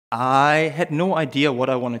I had no idea what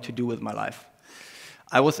I wanted to do with my life.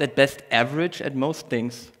 I was at best average at most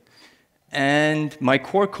things, and my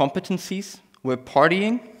core competencies were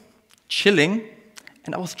partying, chilling,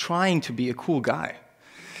 and I was trying to be a cool guy.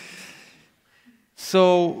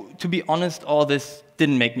 So, to be honest, all this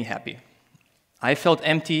didn't make me happy. I felt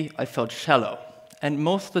empty, I felt shallow, and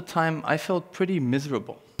most of the time I felt pretty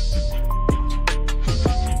miserable.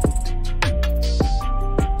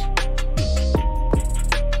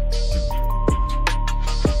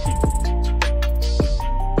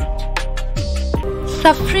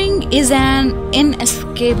 Suffering is an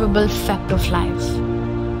inescapable fact of life.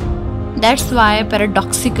 That's why,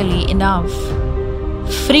 paradoxically enough,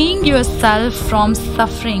 freeing yourself from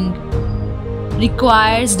suffering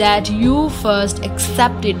requires that you first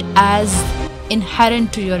accept it as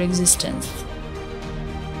inherent to your existence.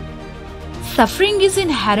 Suffering is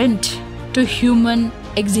inherent to human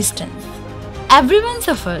existence. Everyone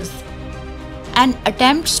suffers, and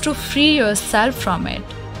attempts to free yourself from it,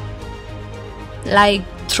 like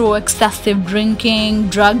through excessive drinking,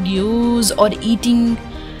 drug use, or eating,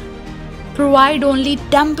 provide only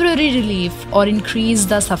temporary relief or increase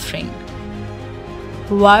the suffering.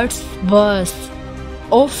 What's worse,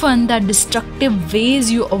 often the destructive ways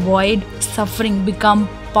you avoid suffering become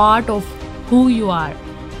part of who you are.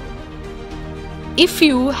 If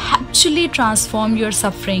you actually transform your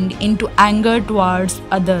suffering into anger towards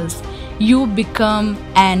others, you become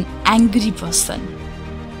an angry person.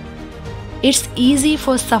 It's easy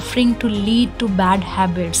for suffering to lead to bad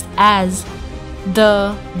habits, as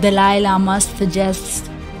the Dalai Lama suggests,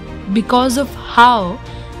 because of how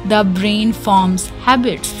the brain forms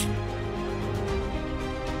habits.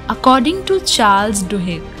 According to Charles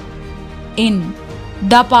Duhigg, in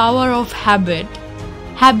The Power of Habit,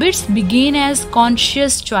 habits begin as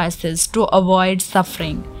conscious choices to avoid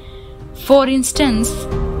suffering, for instance,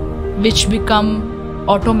 which become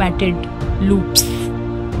automated loops.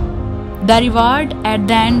 The reward at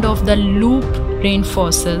the end of the loop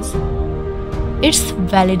reinforces its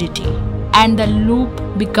validity, and the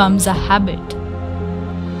loop becomes a habit.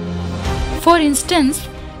 For instance,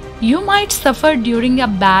 you might suffer during a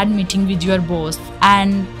bad meeting with your boss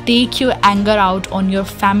and take your anger out on your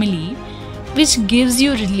family, which gives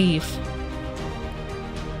you relief.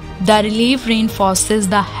 The relief reinforces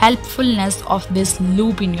the helpfulness of this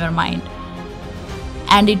loop in your mind,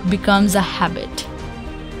 and it becomes a habit.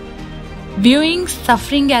 Viewing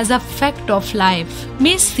suffering as a fact of life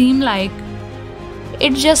may seem like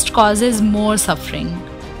it just causes more suffering,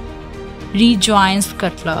 rejoins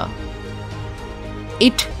Cutler.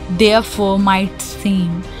 It therefore might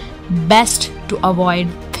seem best to avoid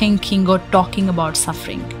thinking or talking about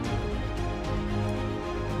suffering.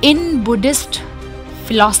 In Buddhist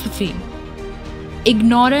philosophy,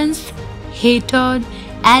 ignorance, hatred,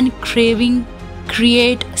 and craving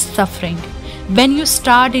create suffering. When you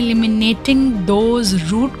start eliminating those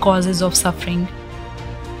root causes of suffering,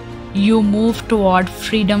 you move toward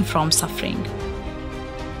freedom from suffering.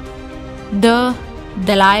 The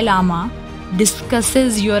Dalai Lama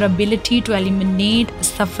discusses your ability to eliminate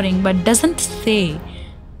suffering but doesn't say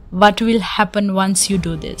what will happen once you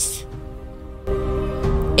do this.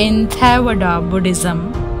 In Theravada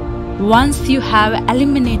Buddhism, once you have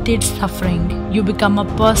eliminated suffering, you become a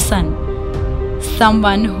person,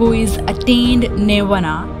 someone who is attained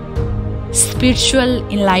nirvana, spiritual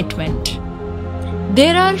enlightenment.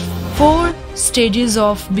 There are 4 stages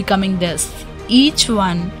of becoming this, each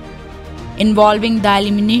one involving the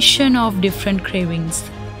elimination of different cravings,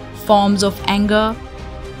 forms of anger,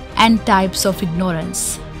 and types of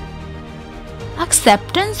ignorance.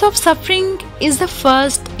 Acceptance of suffering is the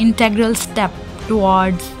first integral step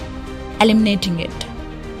towards eliminating it,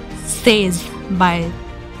 says by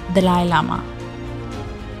Dalai Lama.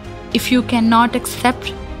 If you cannot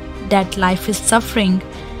accept that life is suffering,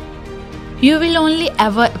 you will only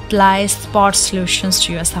ever apply spot solutions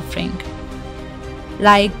to your suffering,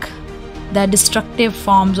 like the destructive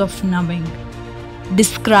forms of numbing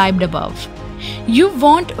described above. You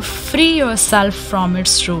won't free yourself from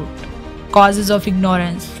its root causes of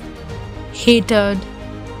ignorance, hatred,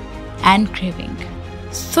 and craving.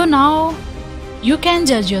 So now you can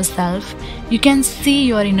judge yourself, you can see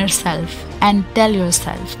your inner self and tell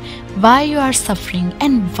yourself why you are suffering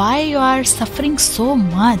and why you are suffering so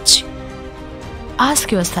much.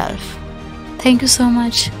 Ask yourself. Thank you so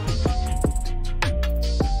much.